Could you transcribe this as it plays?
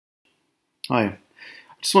Hi. I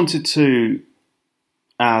just wanted to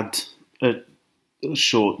add a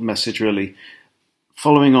short message, really,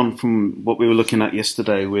 following on from what we were looking at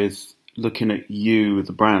yesterday with looking at you,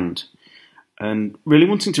 the brand, and really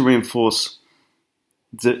wanting to reinforce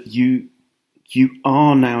that you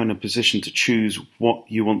are now in a position to choose what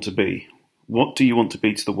you want to be. What do you want to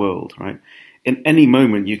be to the world, right? In any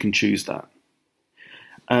moment, you can choose that.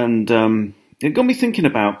 And it got me thinking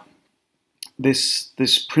about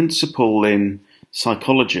this principle in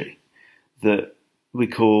psychology that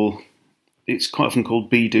it's quite often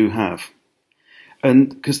called be, do, have. And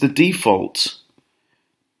because the default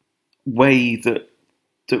way that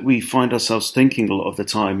we find ourselves thinking a lot of the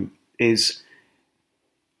time is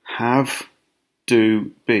have,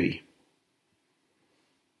 do, be.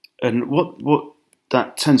 And what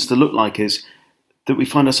that tends to look like is that we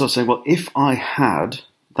find ourselves saying, well, if I had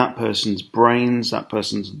that person's brains, that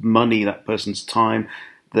person's money, that person's time,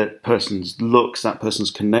 that person's looks, that person's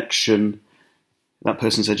connection, that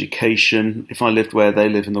person's education, if I lived where they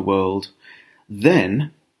live in the world,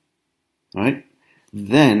 then I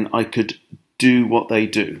could do what they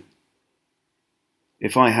do.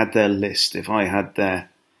 If I had their list, if I had their,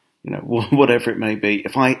 whatever it may be,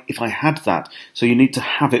 if I had that, so you need to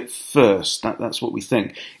have it first. That's what we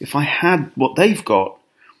think. If I had what they've got,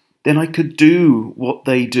 then I could do what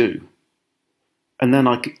they do, and then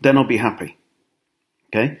I'll be happy.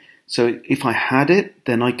 Okay, so if I had it,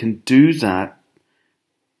 then I can do that,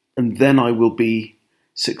 and then I will be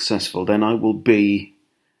successful. Then I will be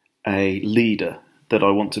a leader that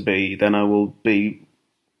I want to be. Then I will be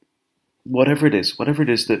whatever it is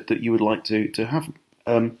that you would like to have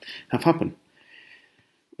happen.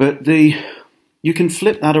 But you can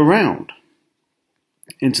flip that around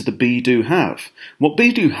into the be, do, have. What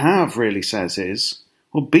be, do, have really says is,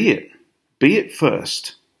 well, be it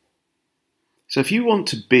first. So if you want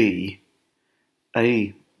to be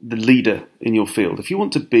the leader in your field, if you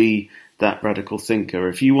want to be that radical thinker,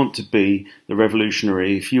 if you want to be the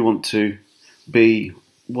revolutionary, if you want to be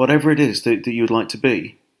whatever it is that you would like to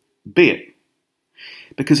be it.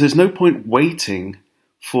 Because there's no point waiting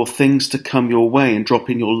for things to come your way and drop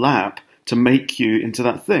in your lap to make you into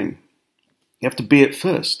that thing. You have to be it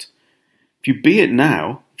first. If you be it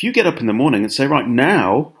now, if you get up in the morning and say, right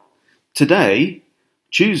now, today,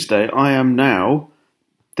 Tuesday, I am now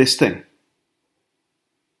this thing,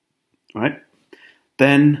 right?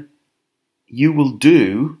 Then you will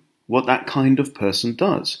do what that kind of person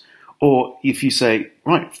does. Or if you say,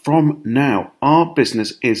 right, from now, our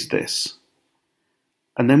business is this.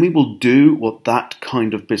 And then we will do what that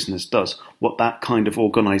kind of business does, what that kind of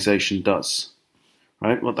organization does,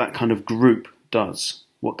 right? What that kind of group does,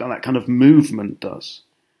 what that kind of movement does.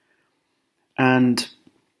 And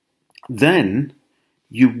then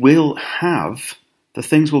you will have, the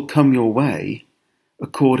things will come your way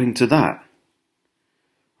according to that,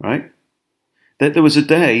 right? There was a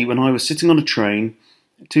day when I was sitting on a train,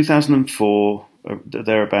 2004,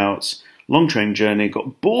 thereabouts, long train journey,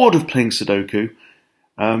 got bored of playing Sudoku,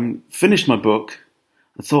 finished my book.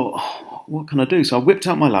 I thought, oh, what can I do? So I whipped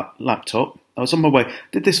out my laptop. I was on my way.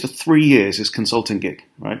 Did this for 3 years, this consulting gig,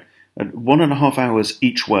 right? 1.5 hours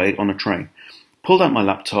each way on a train. Pulled out my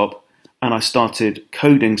laptop and I started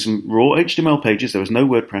coding some raw HTML pages. There was no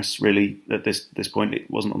WordPress really at this point.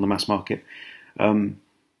 It wasn't on the mass market.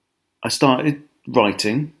 I started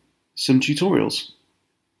writing some tutorials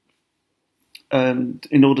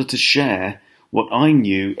in order to share what I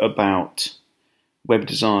knew about web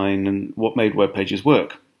design and what made web pages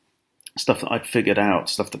work. Stuff that I'd figured out,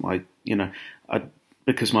 stuff that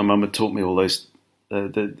because my mum had taught me all those,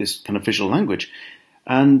 this kind of visual language,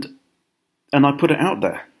 and I put it out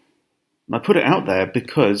there. And I put it out there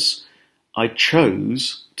because I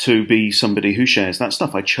chose to be somebody who shares that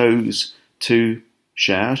stuff. I chose to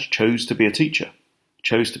share. I chose to be a teacher. I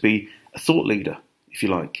chose to be a thought leader, if you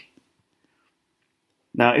like.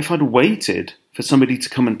 Now, if I'd waited for somebody to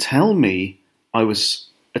come and tell me I was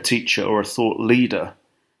a teacher or a thought leader,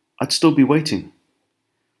 I'd still be waiting.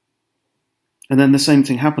 And then the same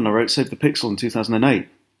thing happened. I wrote Save the Pixel in 2008,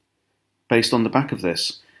 based on the back of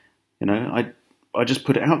this. I just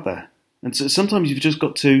put it out there. And so sometimes you've just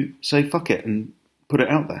got to say fuck it and put it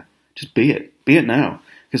out there. Just be it. Be it now.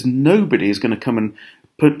 Because nobody is going to come and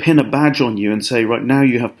pin a badge on you and say, right now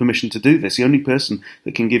you have permission to do this. The only person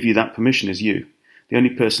that can give you that permission is you. The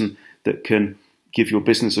only person that can give your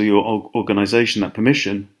business or your organization that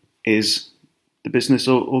permission is the business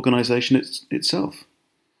or organization itself.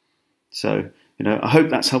 So, I hope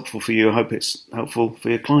that's helpful for you. I hope it's helpful for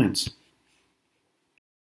your clients.